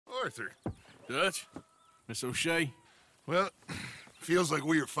Arthur. Dutch? Miss O'Shea? Well, feels like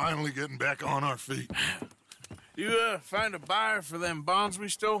we are finally getting back on our feet. You, find a buyer for them bonds we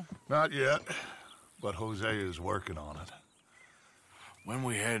stole? Not yet, but Jose is working on it. When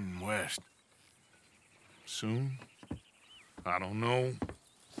we heading west? Soon? I don't know.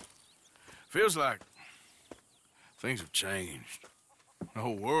 Feels like things have changed. The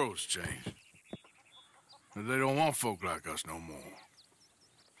whole world's changed. But they don't want folk like us no more.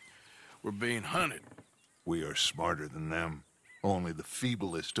 We're being hunted. We are smarter than them. Only the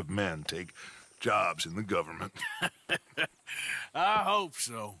feeblest of men take jobs in the government. I hope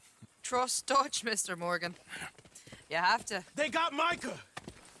so. Trust Dutch, Mr. Morgan. You have to. They got Micah!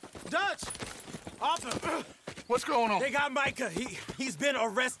 Dutch! Arthur! What's going on? They got Micah. He's been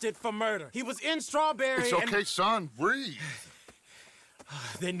arrested for murder. He was in Strawberry. It's okay, son. Breathe.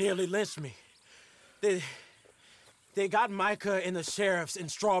 They nearly lynched me. They got Micah and the sheriffs in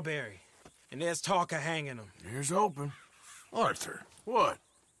Strawberry. And there's talk of hanging him. Here's open. Arthur. What?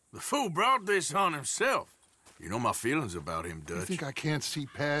 The fool brought this on himself. You know my feelings about him, Dutch. You think I can't see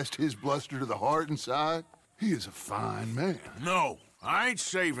past his bluster to the heart inside? He is a fine man. No, I ain't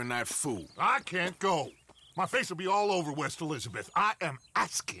saving that fool. I can't go. My face will be all over West Elizabeth. I am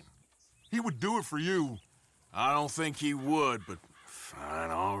asking. He would do it for you. I don't think he would, but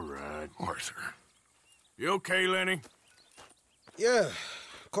fine, all right. Arthur. You okay, Lenny? Yeah,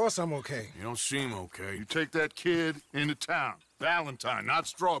 of course I'm okay. You don't seem okay. You take that kid into town. Valentine, not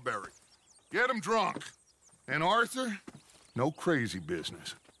Strawberry. Get him drunk. And Arthur, no crazy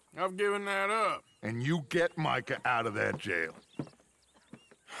business. I've given that up. And you get Micah out of that jail.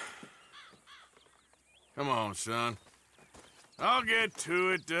 Come on, son. I'll get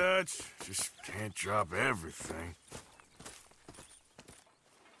to it, Dutch. Just can't drop everything.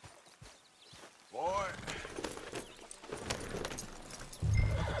 Boy.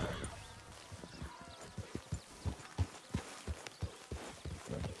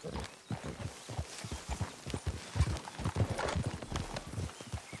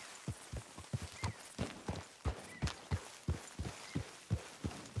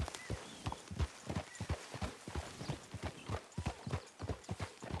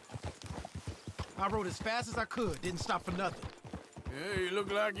 I rode as fast as I could, didn't stop for nothing. Yeah, you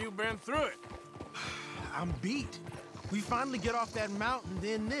look like you've been through it. I'm beat. We finally get off that mountain,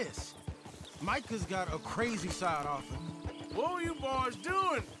 then this. Micah's got a crazy side off him. What were you boys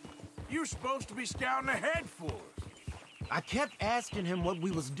doing? You were supposed to be scouting ahead for us. I kept asking him what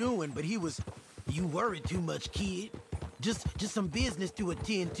we was doing, but he was, "You worry too much, kid. Just some business to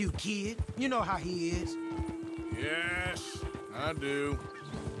attend to, kid. You know how he is." Yes, I do.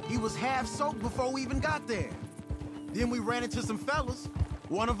 He was half soaked before we even got there. Then we ran into some fellas.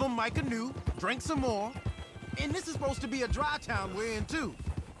 One of them Micah knew, drank some more. And this is supposed to be a dry town we're in, too.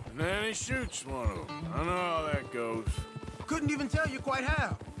 And then he shoots one of them. I know how that goes. Couldn't even tell you quite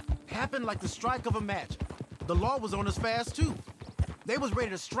how. Happened like the strike of a match. The law was on us fast, too. They was ready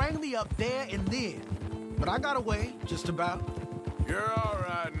to strangle me up there and then. But I got away, just about. You're all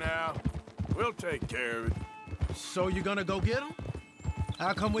right now. We'll take care of it. So you gonna go get him?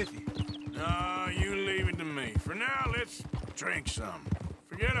 I'll come with you. No, you leave it to me. For now, let's drink some.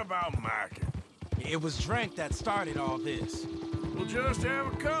 Forget about Micah. It was drink that started all this. We'll just have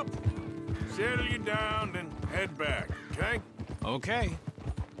a couple. Settle you down, then head back, okay? Okay.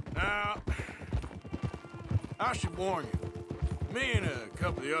 Now, I should warn you. Me and a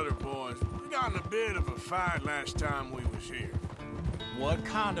couple of the other boys, we got in a bit of a fight last time we was here. What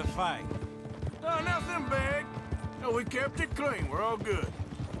kind of fight? No, nothing big. No, we kept it clean. We're all good.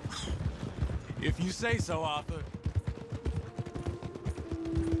 If you say so, Arthur.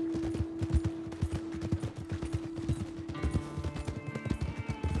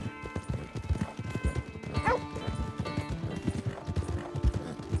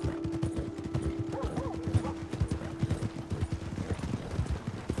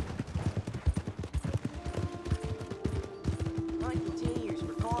 Hunt continues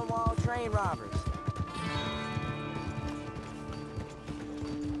for Cornwall train robbers.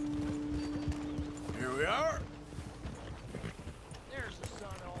 Here we are. There's the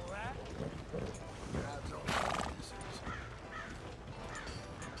sun and all that.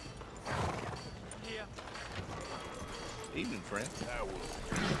 Yeah. Evening, friend. That will.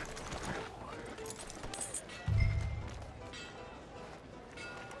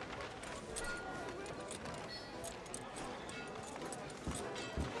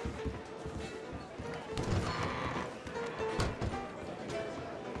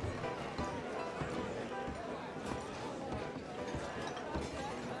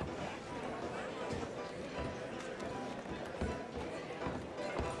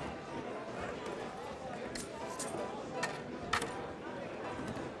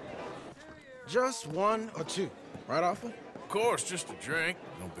 Just one or two. Right, Arthur? Of course, just a drink.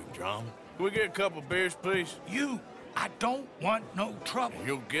 No big drama. Can we get a couple beers, please? I don't want no trouble.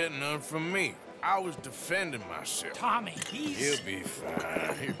 You'll get none from me. I was defending myself. Tommy, he's... He'll be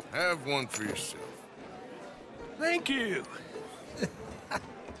fine. Here, have one for yourself. Thank you.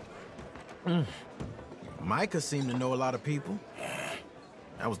 Micah seemed to know a lot of people.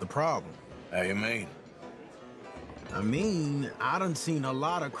 That was the problem. How you mean? I mean, I done seen a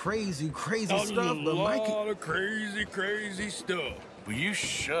lot of crazy stuff, but Micah... A lot of crazy stuff. Will you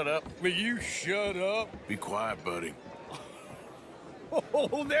shut up? Will you shut up? Be quiet, buddy.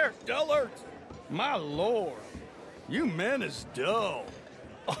 Oh, they're dullards. My lord. You men is dull.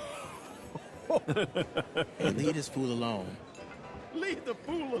 Hey, leave this fool alone. Leave the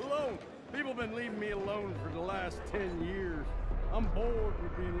fool alone. People been leaving me alone for the last 10 years. I'm bored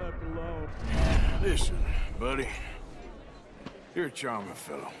with being left alone. Listen, buddy. You're a charming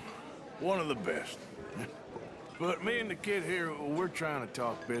fellow. One of the best. But me and the kid here, we're trying to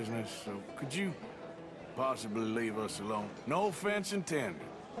talk business, so could you possibly leave us alone? No offense intended.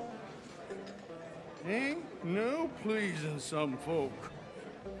 Ain't no pleasing some folk.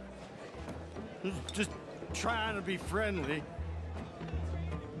 Just trying to be friendly.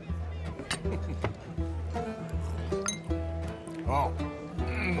 Oh.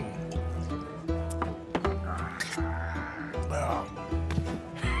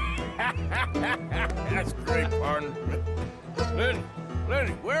 That's great, partner.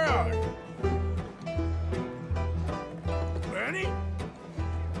 Lenny, where are you? Lenny?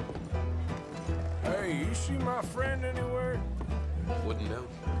 Hey, you see my friend anywhere? Wouldn't know.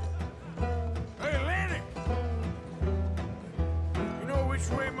 Hey, Lenny! You know which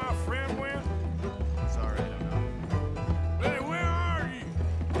way my friend went? Sorry, I don't know. Lenny, where are you?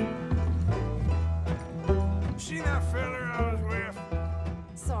 See that fella I was with?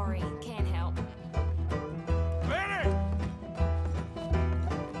 Sorry, can't help. Lenny!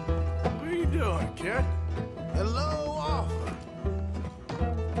 What are you doing, kid? Hello, Arthur.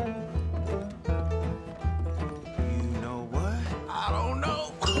 You know what? I don't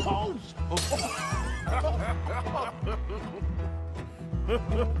know.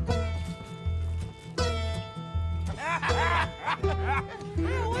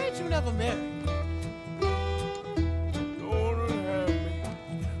 Why ain't you never married?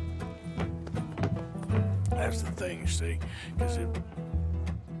 That's the thing, you see, because it...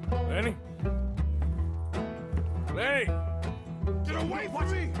 Lenny? Lenny! Get away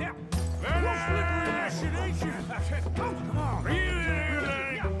from me! Yeah. Lenny! You're slippery in that shit, ain't you? Come on. Are you in here,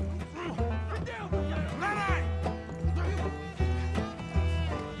 Lenny? Lenny!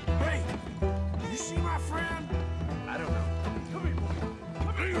 Hey, you see my friend? I don't know. Come here, boy.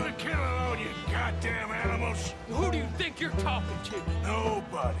 Leave the kid alone, you goddamn animals. Who do you think you're talking to?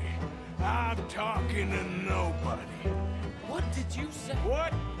 Nobody. I'm talking to nobody. What did you say?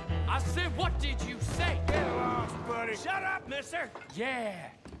 What? I said, what did you say? Get lost, buddy. Shut up, mister.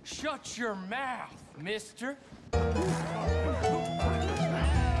 Yeah, shut your mouth, mister.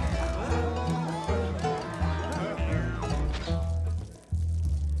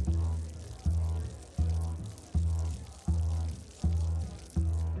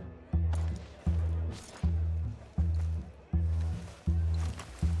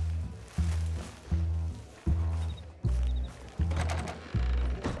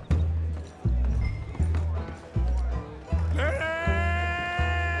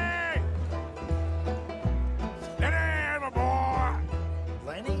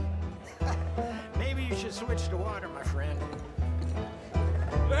 Switch to water, my friend.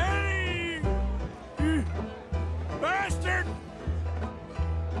 Lenny! You bastard!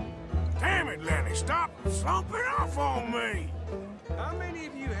 Damn it, Lenny, stop slumping off on me! How many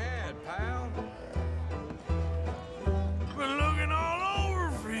of you had, pal? Been looking all over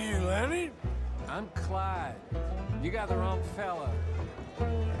for you, Lenny. I'm Clyde. You got the wrong fella.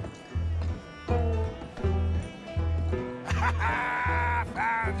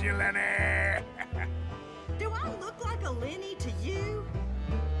 Found you, Lenny! Do I look like a Lenny to you?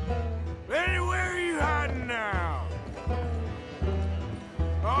 Lenny, where are you hiding now?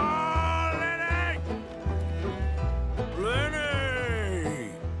 Oh, Lenny!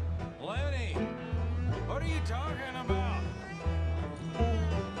 Lenny! Lenny! What are you talking about?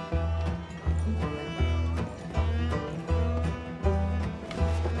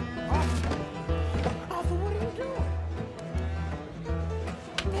 Arthur, what are you doing?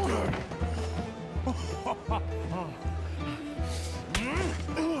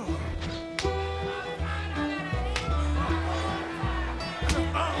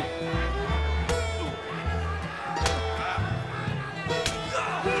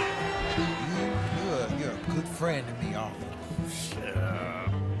 friend to me, Arthur. Shut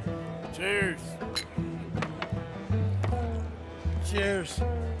up. Cheers. Cheers.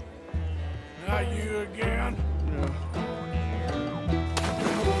 Not you again?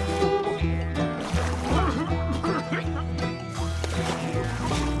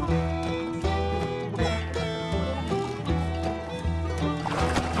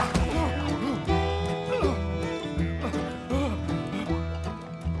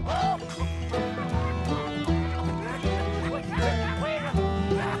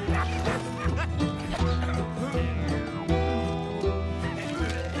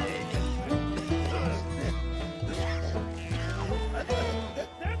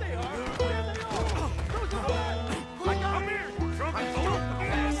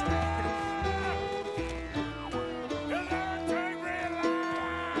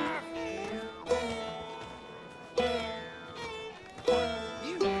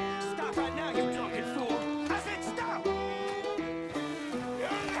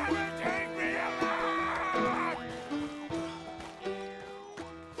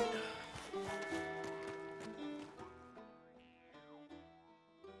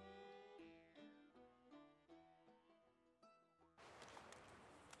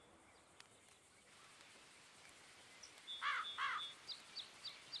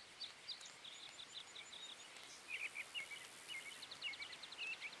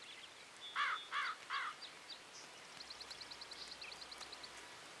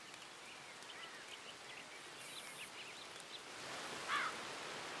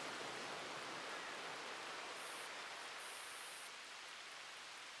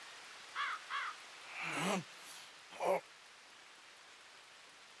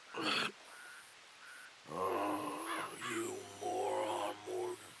 You moron,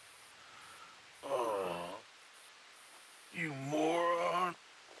 Morgan. You moron.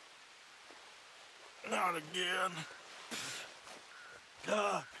 Not again.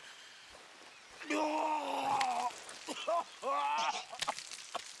 God.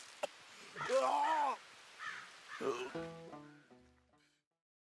 Oh.